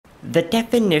The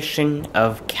definition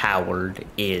of coward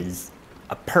is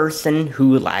a person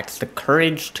who lacks the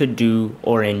courage to do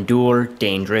or endure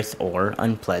dangerous or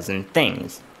unpleasant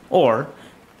things, or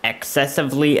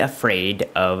excessively afraid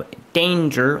of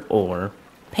danger or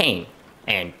pain.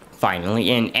 And finally,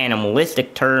 in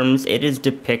animalistic terms, it is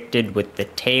depicted with the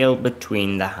tail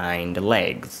between the hind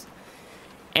legs.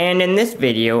 And in this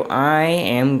video, I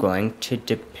am going to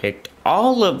depict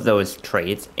all of those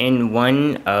traits in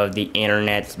one of the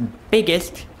internet's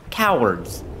biggest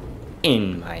cowards,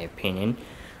 in my opinion,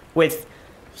 with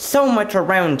so much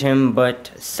around him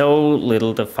but so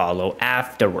little to follow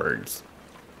afterwards.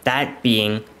 That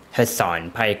being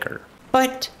Hasan Piker.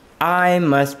 But I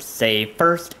must say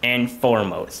first and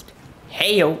foremost,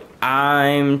 Heyo,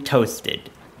 I'm toasted.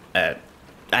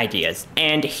 Ideas.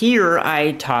 And here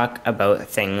I talk about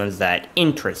things that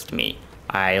interest me.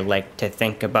 I like to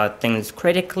think about things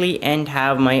critically and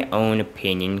have my own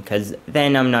opinion, cause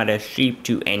then I'm not a sheep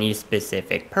to any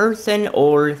specific person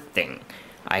or thing.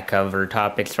 I cover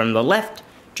topics from the left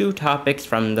to topics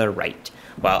from the right,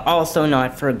 while also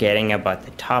not forgetting about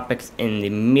the topics in the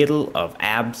middle of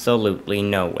absolutely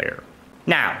nowhere.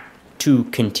 Now, to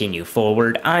continue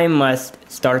forward, I must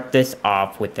start this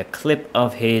off with a clip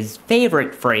of his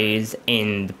favorite phrase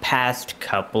in the past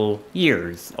couple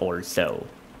years or so.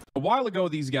 A while ago,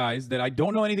 these guys that I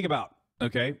don't know anything about,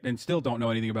 okay, and still don't know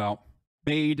anything about,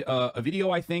 made a video,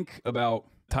 I think, about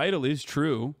title is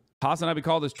true. Hasan and I be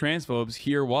called as transphobes.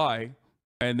 Hear why?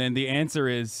 And then the answer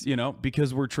is, you know,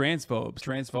 because we're transphobes,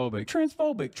 transphobic,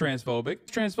 transphobic, transphobic,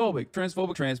 transphobic, transphobic,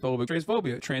 transphobic,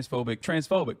 transphobia, transphobic,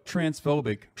 transphobic,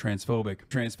 transphobic, transphobic,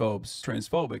 transphobes,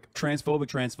 transphobic, transphobic,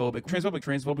 transphobic, transphobic,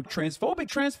 transphobic, transphobic,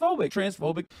 transphobic,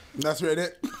 transphobic. That's right.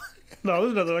 It. No,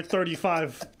 there's another like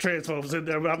 35 transphobes in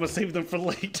there, but I'm gonna save them for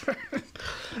later.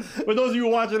 For those of you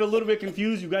watching a little bit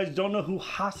confused, you guys don't know who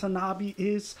Hasanabi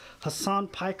is. Hasan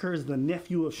Piker is the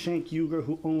nephew of Cenk Uygur,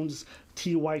 who owns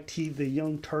TYT, the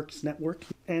Young Turks Network.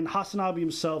 And Hasanabi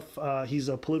himself, he's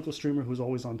a political streamer who's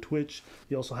always on Twitch.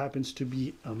 He also happens to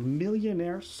be a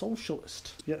millionaire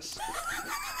socialist. Yes.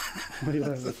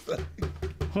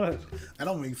 What? That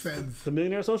don't make sense. The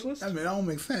millionaire socialist? I mean, that don't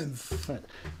make sense. What?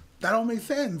 That don't make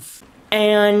sense.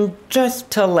 And just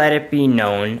to let it be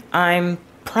known, I'm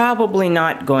probably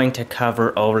not going to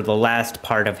cover over the last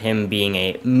part of him being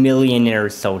a millionaire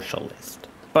socialist.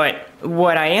 But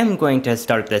what I am going to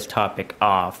start this topic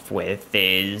off with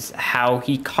is how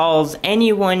he calls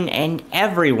anyone and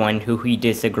everyone who he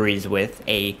disagrees with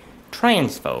a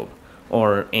transphobe.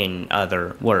 Or in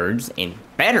other words, in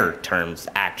better terms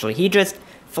actually, he just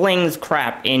flings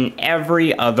crap in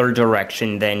every other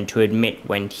direction than to admit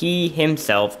when he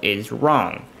himself is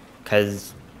wrong.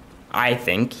 'Cause I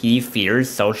think he fears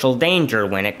social danger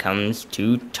when it comes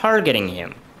to targeting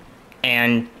him.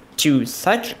 And to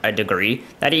such a degree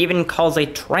that he even calls a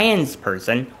trans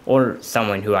person, or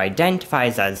someone who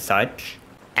identifies as such,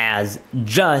 as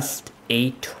just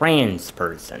a trans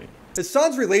person.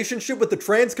 Hasan's relationship with the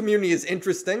trans community is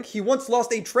interesting. He once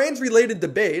lost a trans-related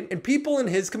debate, and people in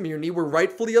his community were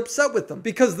rightfully upset with him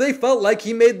because they felt like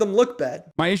he made them look bad.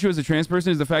 My issue as a trans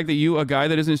person is the fact that you, a guy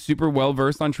that isn't super well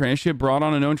versed on trans shit, brought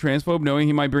on a known transphobe knowing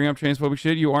he might bring up transphobic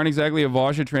shit. You aren't exactly a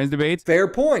Vosh at trans debates. Fair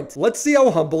point. Let's see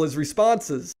how humble his response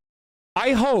is.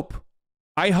 I hope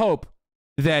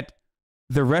that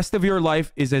the rest of your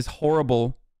life is as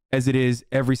horrible as it is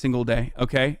every single day,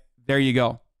 okay? There you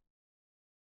go.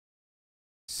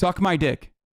 Suck my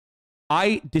dick.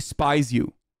 I despise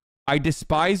you. I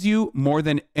despise you more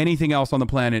than anything else on the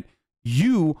planet.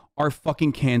 You are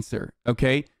fucking cancer,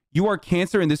 okay? You are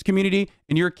cancer in this community,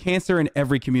 and you're cancer in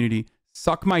every community.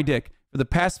 Suck my dick. For the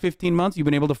past 15 months, you've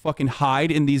been able to fucking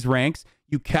hide in these ranks.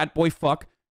 You catboy fuck.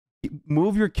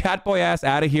 Move your catboy ass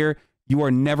out of here. You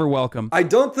are never welcome. I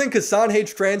don't think Hasan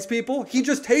hates trans people. He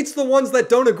just hates the ones that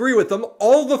don't agree with him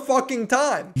all the fucking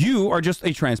time. You are just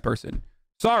a trans person.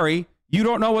 Sorry. You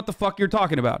don't know what the fuck you're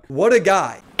talking about. What a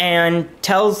guy. And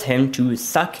tells him to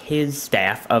suck his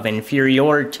staff of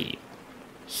inferiority.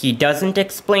 He doesn't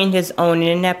explain his own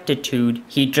ineptitude,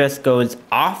 he just goes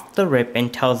off the rip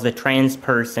and tells the trans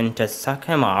person to suck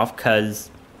him off cause,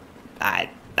 I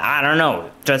don't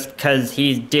know, just cause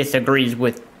he disagrees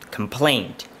with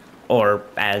complaint. Or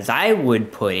as I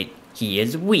would put it, he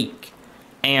is weak.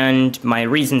 And my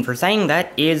reason for saying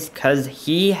that is because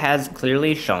he has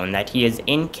clearly shown that he is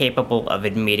incapable of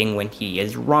admitting when he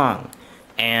is wrong.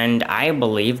 And I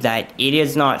believe that it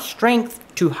is not strength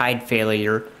to hide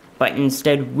failure, but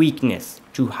instead weakness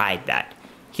to hide that.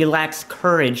 He lacks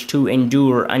courage to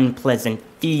endure unpleasant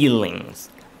feelings.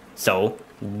 So,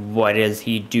 what does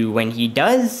he do when he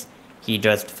does? He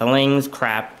just flings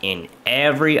crap in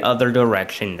every other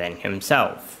direction than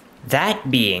himself.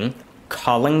 That being,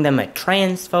 calling them a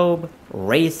transphobe,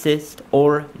 racist,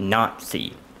 or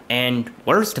Nazi. And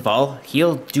worst of all,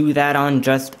 he'll do that on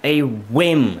just a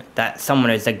whim that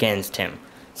someone is against him.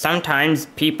 Sometimes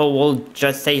people will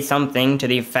just say something to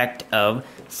the effect of,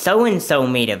 "So-and-so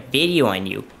made a video on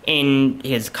you," in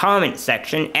his comment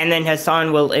section, and then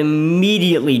Hasan will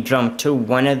immediately jump to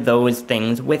one of those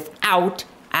things without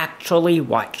actually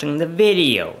watching the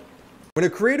video. When a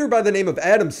creator by the name of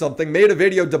Adam something made a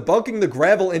video debunking the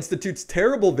Gravel Institute's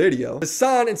terrible video,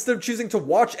 Hasan, instead of choosing to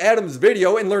watch Adam's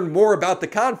video and learn more about the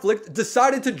conflict,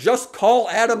 decided to just call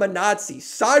Adam a Nazi,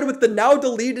 side with the now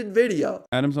deleted video.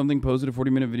 Adam something posted a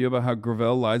 40-minute video about how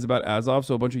Gravel lies about Azov,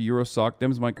 so a bunch of Euro sock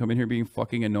dems might come in here being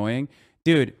fucking annoying.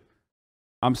 Dude,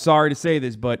 I'm sorry to say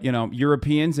this, but, you know,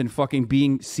 Europeans and fucking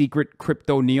being secret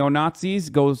crypto neo-Nazis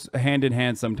goes hand in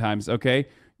hand sometimes, okay?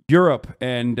 Europe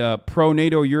and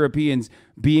pro-NATO Europeans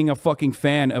being a fucking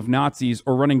fan of Nazis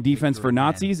or running defense for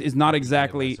Nazis is not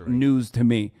exactly news to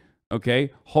me,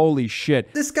 okay? Holy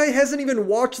shit. This guy hasn't even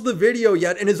watched the video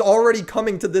yet and is already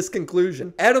coming to this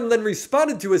conclusion. Adam then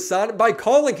responded to Hasan by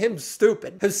calling him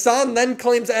stupid. Hasan then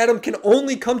claims Adam can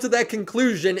only come to that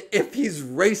conclusion if he's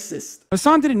racist.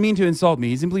 Hasan didn't mean to insult me.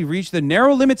 He simply reached the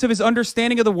narrow limits of his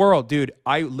understanding of the world. Dude,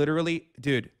 I literally,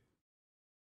 dude.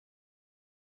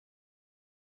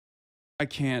 I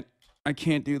can't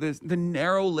do this. The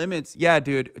narrow limits. Yeah,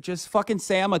 dude. Just fucking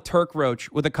say I'm a Turk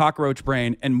roach with a cockroach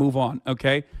brain and move on,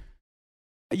 okay?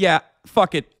 Yeah,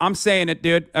 fuck it. I'm saying it,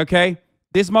 dude, okay?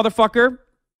 This motherfucker,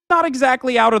 not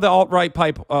exactly out of the alt-right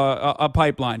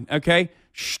pipeline, okay?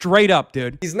 Straight up,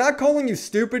 dude. He's not calling you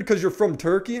stupid because you're from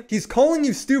Turkey. He's calling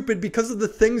you stupid because of the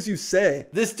things you say.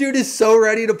 This dude is so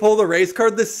ready to pull the race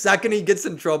card the second he gets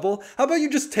in trouble. How about you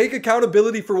just take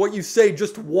accountability for what you say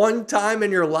just one time in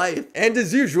your life? And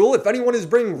as usual, if anyone is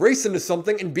bringing race into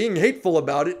something and being hateful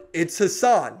about it, it's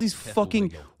Hasan. These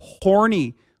fucking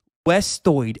horny,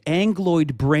 Westoid,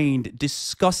 Angloid-brained,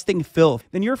 disgusting filth.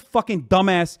 Then your fucking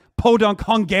dumbass, podunk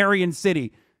Hungarian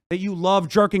city that you love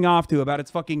jerking off to about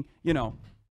its fucking, you know,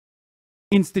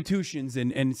 institutions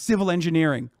and civil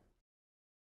engineering.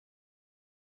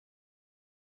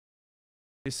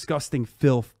 Disgusting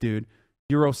filth, dude.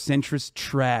 Eurocentrist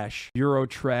trash. Euro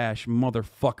trash,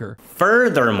 motherfucker.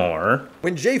 Furthermore,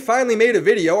 when Jay finally made a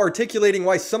video articulating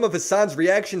why some of Hasan's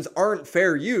reactions aren't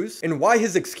fair use and why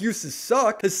his excuses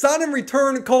suck, Hasan in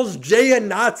return calls Jay a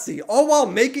Nazi, all while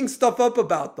making stuff up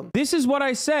about them. This is what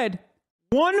I said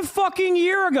 1 fucking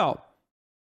year ago.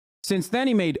 Since then,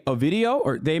 he made a video,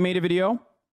 or they made a video.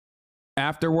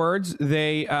 Afterwards,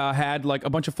 they had like a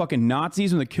bunch of fucking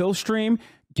Nazis in the kill stream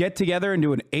get together and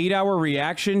do an 8-hour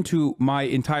reaction to my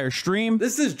entire stream.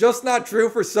 This is just not true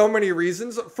for so many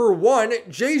reasons. For one,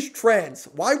 Jay's trans.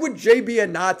 Why would Jay be a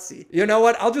Nazi? You know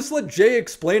what? I'll just let Jay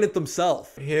explain it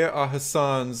themselves. Here are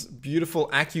Hasan's beautiful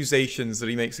accusations that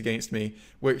he makes against me,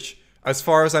 which, as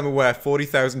far as I'm aware,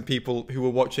 40,000 people who were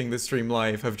watching this stream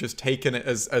live have just taken it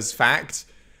as fact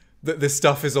that this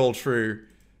stuff is all true,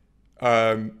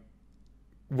 when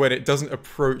it doesn't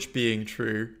approach being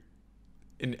true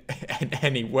in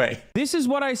any way. This is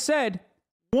what I said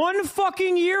 1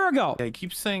 fucking year ago. Yeah, he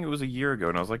keeps saying it was a year ago,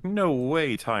 and I was like, no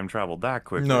way time traveled that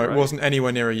quickly. No, right? It wasn't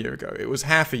anywhere near a year ago. It was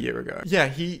half a year ago. Yeah,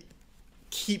 he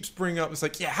keeps bringing up, it's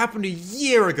like, yeah, it happened a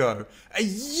year ago. A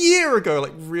year ago,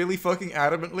 like really fucking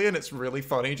adamantly, and it's really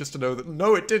funny just to know that,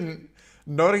 no, it didn't.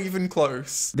 Not even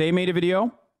close. They made a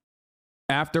video.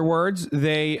 Afterwards,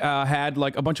 they had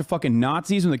like a bunch of fucking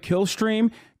Nazis in the kill stream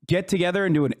get together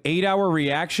and do an 8-hour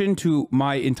reaction to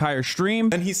my entire stream.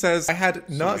 And he says, I had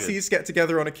Nazis get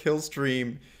together on a kill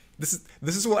stream. This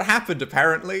is what happened,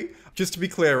 apparently. Just to be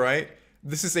clear, right?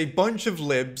 This is a bunch of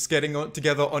libs getting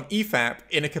together on EFAP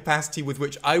in a capacity with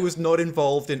which I was not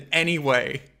involved in any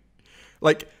way.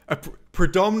 Like, a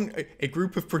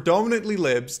group of predominantly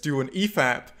libs do an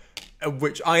EFAP,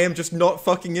 which I am just not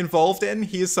fucking involved in.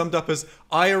 He is summed up as,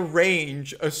 I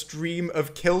arrange a stream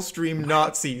of kill stream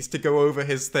Nazis to go over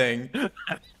his thing.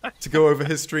 To go over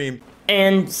his stream.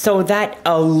 And so that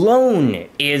alone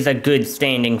is a good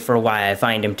standing for why I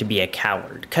find him to be a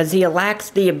coward, because he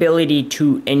lacks the ability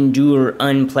to endure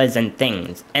unpleasant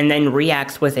things, and then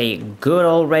reacts with a good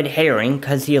old red herring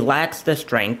because he lacks the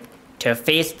strength to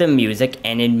face the music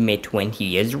and admit when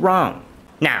he is wrong.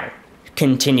 Now,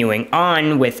 continuing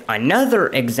on with another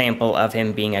example of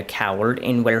him being a coward,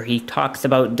 in where he talks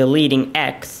about deleting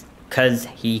X because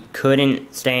he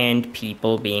couldn't stand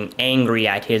people being angry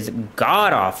at his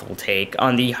god-awful take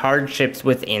on the hardships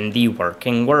within the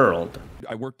working world.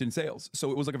 I worked in sales, so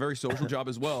it was like a very social job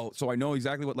as well. So I know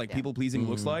exactly what like people pleasing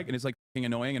looks like, and it's like fucking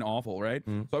annoying and awful, right?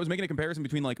 So I was making a comparison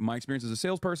between like my experience as a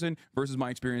salesperson versus my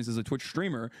experience as a Twitch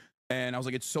streamer, and I was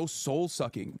like, it's so soul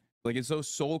sucking, like it's so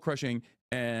soul crushing,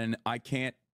 and I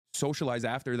can't socialize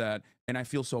after that, and I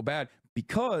feel so bad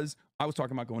because I was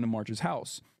talking about going to March's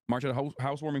house. March at a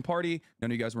housewarming party.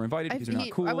 None of you guys were invited because you're not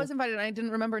cool. I was invited and I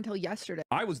didn't remember until yesterday.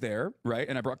 I was there, right?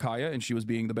 And I brought Kaya and she was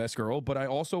being the best girl, but I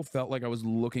also felt like I was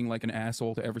looking like an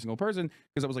asshole to every single person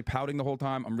because I was like pouting the whole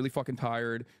time. I'm really fucking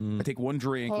tired. I take one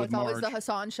drink with it's March. always the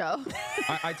Hasan show.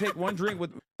 I take one drink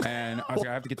with, and I was like,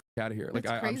 I have to get the out of here. Like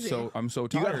I'm so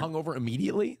tired. You got hungover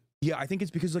immediately? Yeah, I think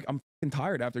it's because like I'm fucking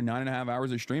tired after 9.5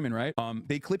 hours of streaming, right?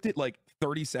 They clipped it like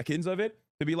 30 seconds of it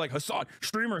to be like, Hasan,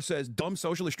 streamer says, dumb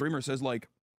socialist streamer says like,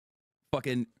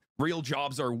 fucking real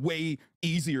jobs are way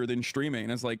easier than streaming.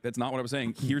 And it's like, that's not what I was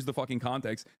saying. Here's the fucking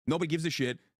context. Nobody gives a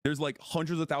shit. There's like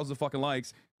hundreds of thousands of fucking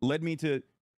likes. Led me to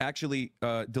actually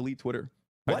delete Twitter.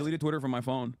 I deleted Twitter from my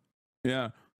phone. Yeah.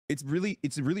 It's really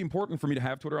important for me to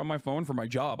have Twitter on my phone for my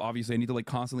job. Obviously, I need to like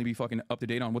constantly be fucking up to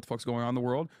date on what the fuck's going on in the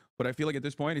world. But I feel like at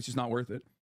this point, it's just not worth it.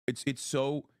 It's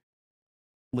so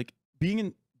like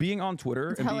being on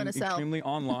Twitter and being extremely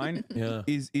online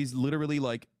is literally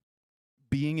like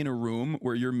being in a room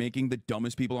where you're making the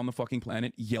dumbest people on the fucking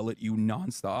planet yell at you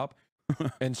nonstop.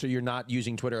 And so you're not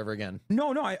using Twitter ever again?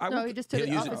 No, he just took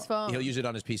it off his phone. He'll use it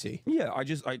on his PC. Yeah,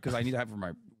 because I need to have it for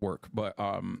my work. But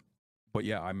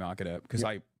yeah, I'm not gonna, because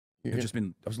I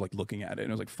was like looking at it and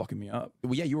it was like fucking me up.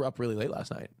 Well, yeah, you were up really late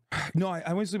last night. No,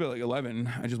 I went to sleep at like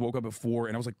 11. I just woke up at 4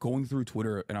 and I was like going through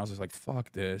Twitter and I was just like,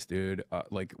 fuck this, dude.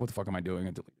 Like, what the fuck am I doing?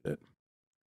 I deleted it.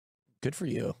 Good for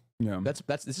you. Yeah.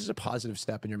 This is a positive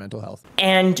step in your mental health.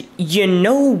 And you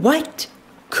know what?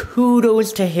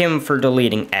 Kudos to him for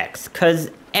deleting X,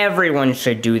 because everyone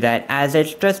should do that, as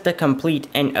it's just a complete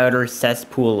and utter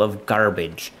cesspool of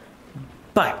garbage.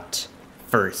 But,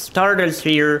 for starters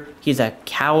here, he's a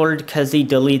coward because he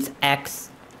deletes X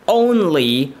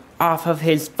only off of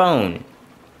his phone.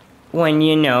 When,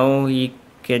 you know, he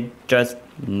could just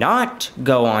not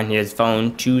go on his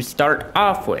phone to start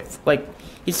off with. Like,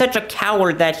 he's such a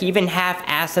coward that he even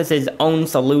half-asses his own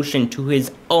solution to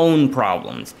his own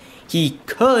problems. He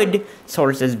could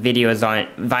source his videos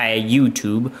via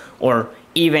YouTube, or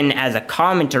even as a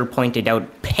commenter pointed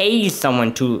out, pay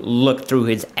someone to look through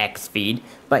his X feed,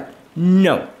 but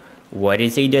no. What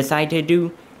does he decide to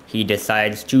do? He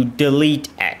decides to delete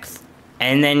X,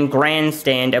 and then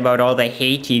grandstand about all the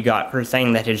hate he got for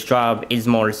saying that his job is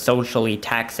more socially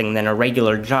taxing than a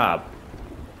regular job.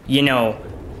 You know,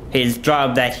 his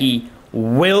job that he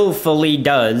willfully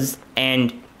does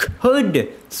and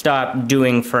could stop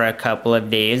doing for a couple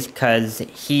of days because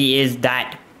he is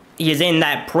in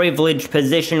that privileged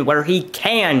position where he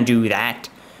can do that,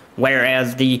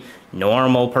 whereas the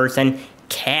normal person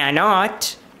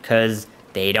cannot because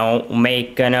they don't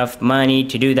make enough money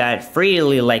to do that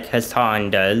freely like Hasan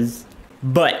does.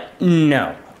 But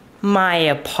no. My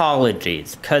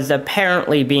apologies, because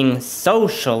apparently being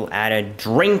social at a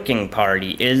drinking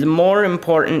party is more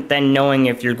important than knowing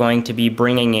if you're going to be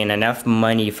bringing in enough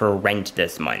money for rent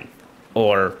this month,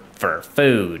 or for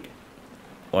food,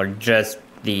 or just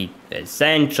the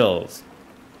essentials.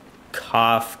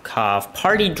 Cough, cough.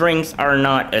 Party drinks are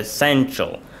not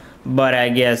essential, but I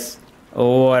guess,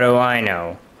 what do I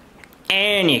know?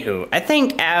 Anywho, I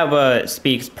think Abba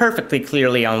speaks perfectly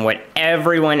clearly on what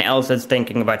everyone else is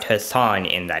thinking about Hasan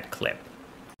in that clip.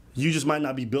 You just might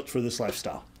not be built for this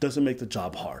lifestyle. Doesn't make the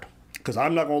job hard. Because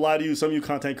I'm not going to lie to you, some of you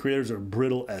content creators are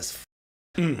brittle as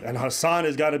f***. And Hasan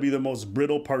has got to be the most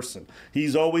brittle person.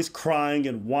 He's always crying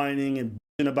and whining and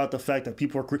bitching about the fact that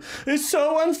people are... It's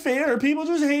so unfair. People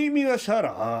just hate me. Shut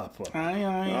up.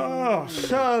 Oh,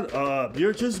 shut up.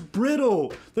 You're just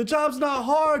brittle. The job's not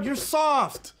hard. You're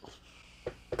soft.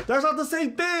 That's not the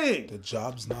same thing. The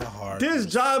job's not hard. This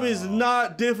job is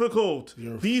not difficult.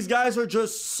 These guys are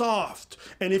just soft.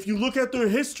 And if you look at their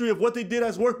history of what they did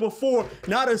as work before,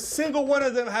 not a single one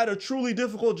of them had a truly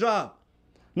difficult job.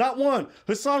 Not one.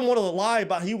 Hasan wanted to lie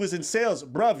about he was in sales.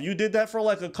 Bruv, you did that for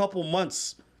like a couple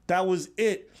months. That was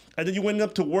it. And then you went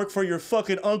up to work for your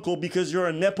fucking uncle because you're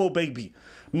a Nepo baby.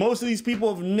 Most of these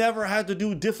people have never had to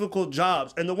do difficult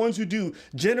jobs. And the ones who do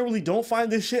generally don't find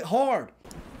this shit hard.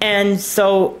 And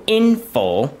so, in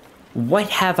full, what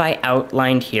have I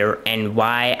outlined here and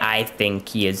why I think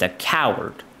he is a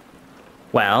coward?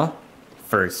 Well,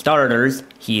 for starters,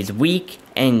 he's weak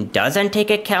and doesn't take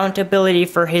accountability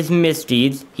for his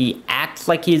misdeeds. He acts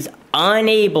like he's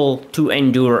unable to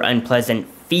endure unpleasant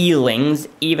feelings,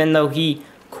 even though he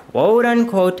quote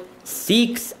unquote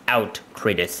seeks out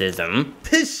criticism.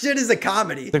 This shit is a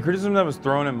comedy. The criticism that was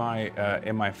thrown in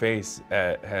my face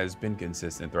has been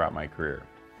consistent throughout my career.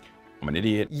 I'm an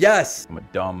idiot. Yes. I'm a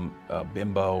dumb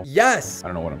bimbo. Yes. I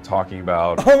don't know what I'm talking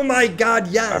about. Oh my God,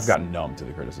 yes. I've gotten numb to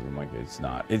the criticism. Like, it's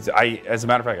not. As a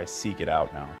matter of fact, I seek it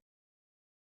out now.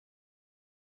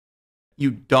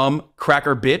 You dumb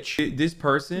cracker bitch. This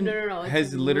person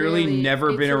has literally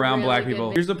never been around black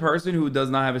people. Here's a person who does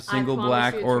not have a single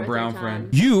black or brown friend.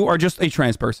 You are just a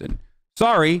trans person.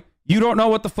 Sorry, you don't know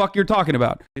what the fuck you're talking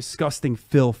about. Disgusting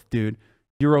filth, dude.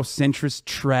 Eurocentrist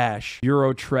trash.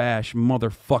 Euro trash,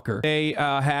 motherfucker. They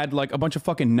had like a bunch of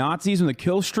fucking Nazis in the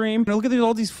kill stream. Look at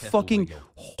all these fucking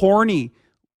horny,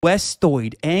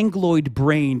 Westoid, Angloid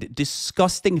brained,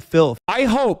 disgusting filth. I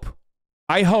hope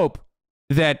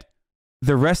that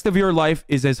the rest of your life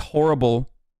is as horrible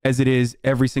as it is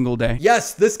every single day.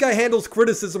 Yes, this guy handles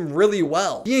criticism really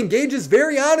well. He engages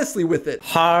very honestly with it.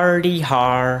 Hardy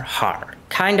har har.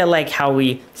 Kinda like how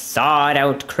we sought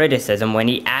out criticism when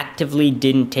he actively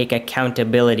didn't take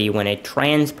accountability when a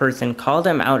trans person called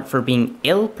him out for being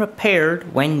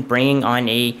ill-prepared when bringing on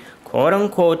a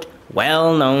quote-unquote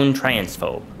well-known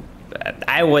transphobe.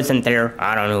 I wasn't there,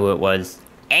 I don't know who it was.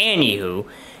 Anywho,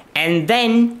 and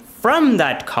then from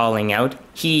that calling out,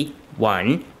 he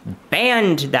 1.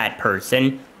 Banned that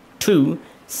person, 2.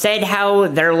 Said how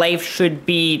their life should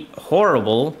be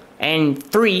horrible, and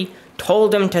 3.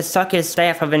 Told him to suck his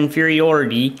staff of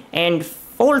inferiority, and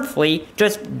 4thly,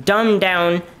 just dumbed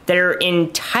down their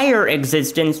entire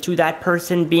existence to that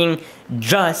person being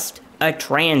just a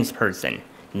trans person.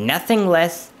 Nothing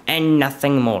less and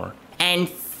nothing more. And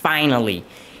finally,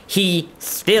 he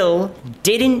still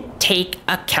didn't take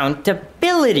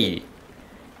accountability.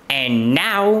 And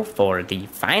now, for the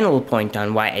final point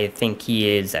on why I think he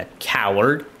is a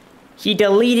coward, he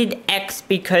deleted X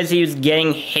because he was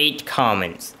getting hate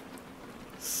comments.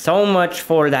 So much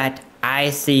for that I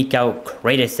seek out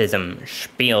criticism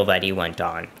spiel that he went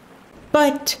on.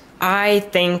 But I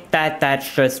think that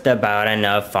that's just about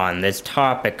enough on this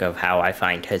topic of how I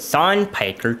find Hasan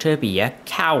Piker to be a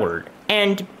coward.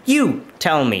 And you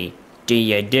tell me, do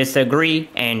you disagree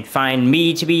and find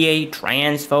me to be a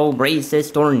transphobe,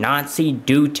 racist, or Nazi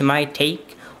due to my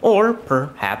take? Or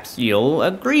perhaps you'll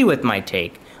agree with my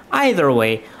take. Either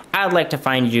way, I'd like to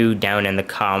find you down in the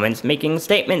comments making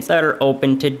statements that are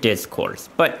open to discourse.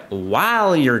 But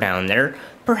while you're down there,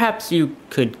 perhaps you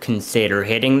could consider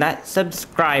hitting that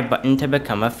subscribe button to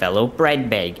become a fellow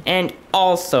breadbag. And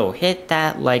also hit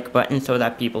that like button so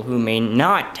that people who may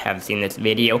not have seen this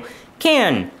video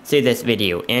can see this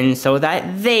video in so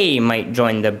that they might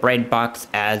join the bread box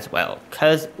as well.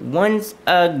 Cause once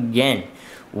again,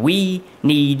 we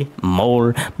need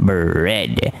more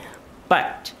bread.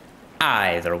 But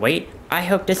either way, I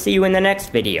hope to see you in the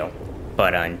next video.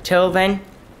 But until then,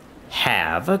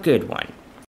 have a good one.